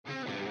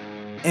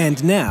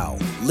And now,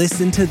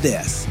 listen to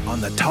this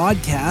on the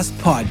Toddcast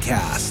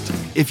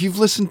podcast. If you've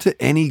listened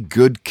to any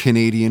good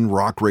Canadian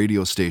rock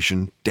radio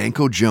station,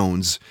 Danko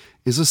Jones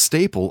is a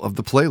staple of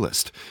the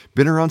playlist.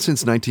 Been around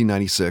since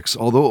 1996,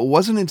 although it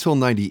wasn't until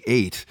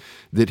 98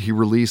 that he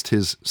released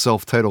his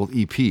self-titled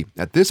EP.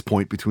 At this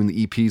point, between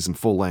the EPs and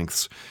full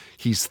lengths,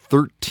 he's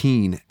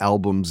 13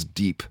 albums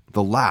deep.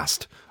 The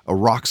last, A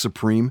Rock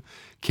Supreme,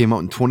 came out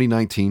in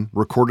 2019,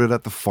 recorded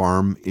at the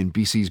farm in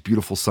BC's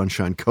beautiful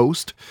Sunshine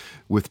Coast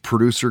with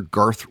producer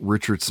Garth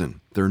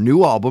Richardson. Their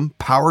new album,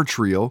 Power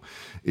Trio,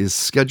 is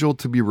scheduled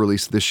to be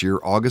released this year,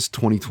 August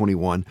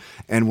 2021.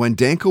 And when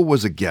Danko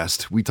was a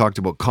guest, we talked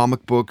about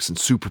comic books and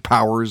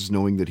superpowers,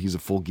 knowing that he's a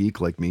full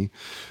geek like me.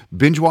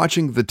 Binge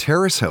watching The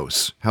Terrace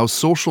House, how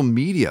social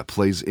media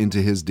plays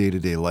into his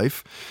day-to-day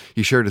life.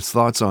 He shared his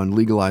thoughts on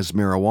legalized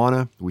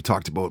marijuana. We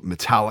talked about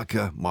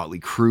Metallica, Motley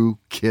Crue,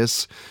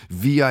 Kiss,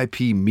 VIP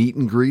meet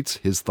and greets,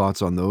 his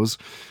thoughts on those.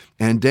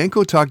 And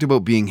Danko talked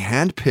about being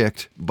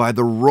handpicked by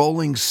the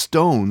Rolling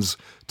Stones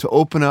to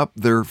open up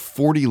their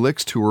 40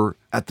 Licks tour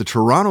at the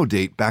Toronto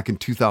date back in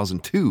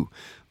 2002.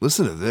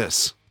 Listen to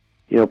this.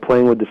 You know,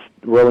 playing with the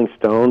Rolling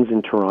Stones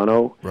in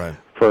Toronto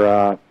for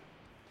a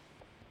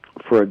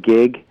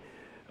gig,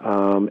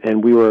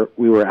 and we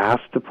were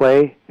asked to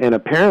play, and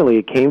apparently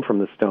it came from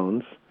the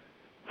Stones.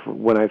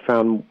 When I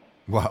found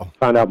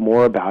out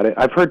more about it,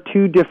 I've heard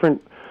two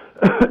different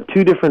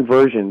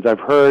versions.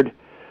 I've heard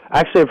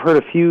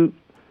a few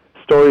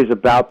stories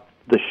about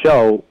the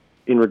show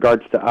in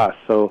regards to us.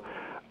 So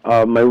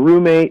my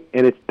roommate,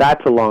 and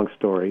that's a long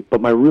story,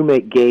 but my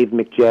roommate gave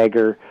Mick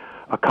Jagger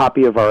a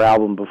copy of our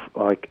album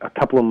like a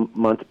couple of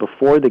months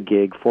before the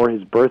gig for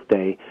his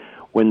birthday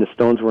when the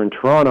Stones were in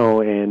Toronto,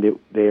 and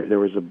there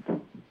was a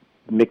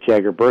Mick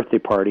Jagger birthday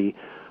party.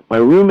 My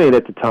roommate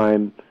at the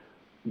time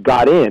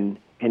got in,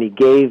 and he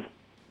gave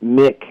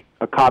Mick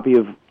a copy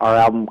of our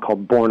album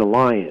called Born a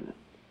Lion.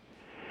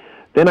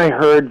 Then I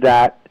heard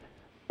that,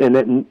 and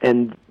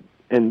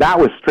that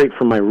was straight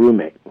from my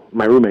roommate.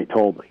 My roommate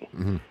told me.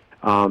 Mm-hmm.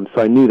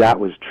 So I knew that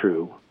was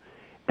true.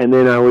 And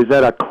then I was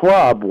at a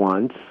club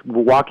once,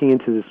 walking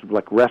into this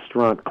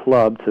restaurant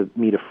club to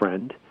meet a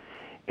friend,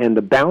 and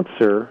the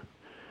bouncer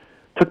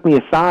took me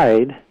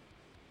aside,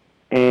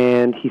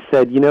 and he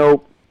said, "You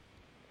know,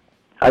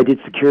 I did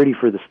security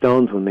for the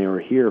Stones when they were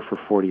here for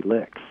 40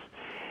 Licks,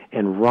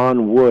 and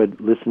Ron Wood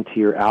listened to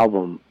your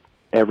album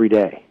every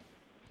day."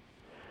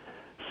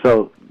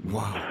 So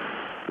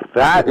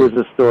that was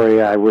a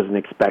story I wasn't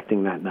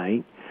expecting that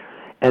night.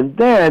 And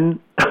then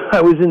I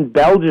was in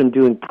Belgium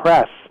doing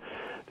press.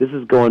 This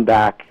is going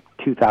back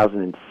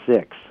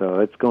 2006, so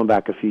it's going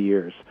back a few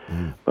years.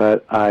 Mm.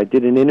 But I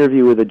did an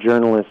interview with a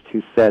journalist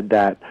who said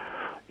that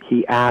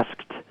he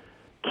asked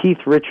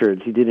Keith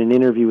Richards, he did an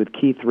interview with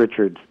Keith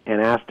Richards and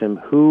asked him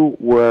who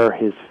were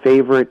his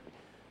favorite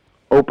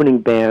opening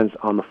bands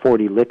on the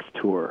 40 Licks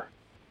tour,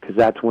 because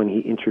that's when he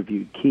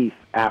interviewed Keith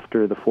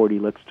after the 40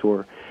 Licks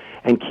tour.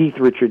 And Keith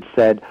Richards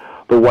said,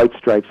 The White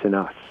Stripes and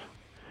Us.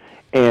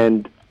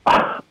 And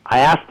I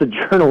asked the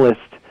journalist,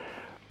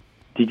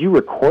 did you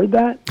record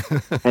that?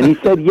 And he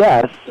said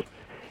yes.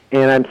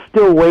 And I'm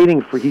still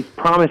waiting he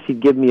promised he'd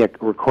give me a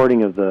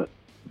recording of the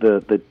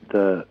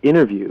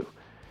interview.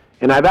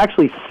 And I've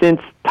actually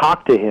since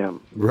talked to him.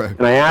 Right.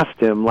 And I asked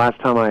him last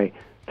time I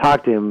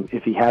talked to him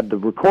if he had the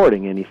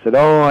recording. And he said,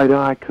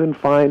 I couldn't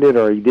find it,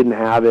 or he didn't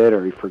have it,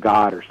 or he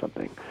forgot or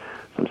something.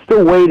 I'm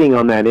still waiting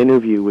on that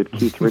interview with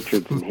Keith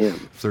Richards and him.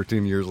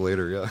 13 years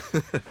later, yeah.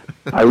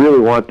 I really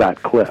want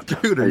that clip.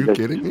 Dude, are you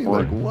kidding me?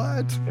 Like,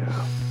 what?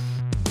 Yeah.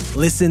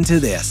 Listen to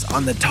this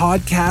on the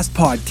Toddcast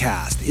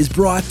podcast is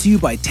brought to you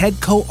by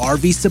Tedco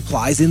RV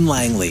Supplies in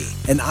Langley,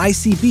 an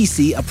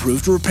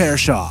ICBC-approved repair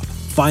shop.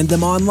 Find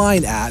them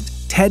online at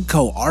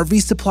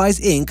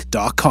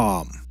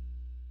tedcorvsuppliesinc.com.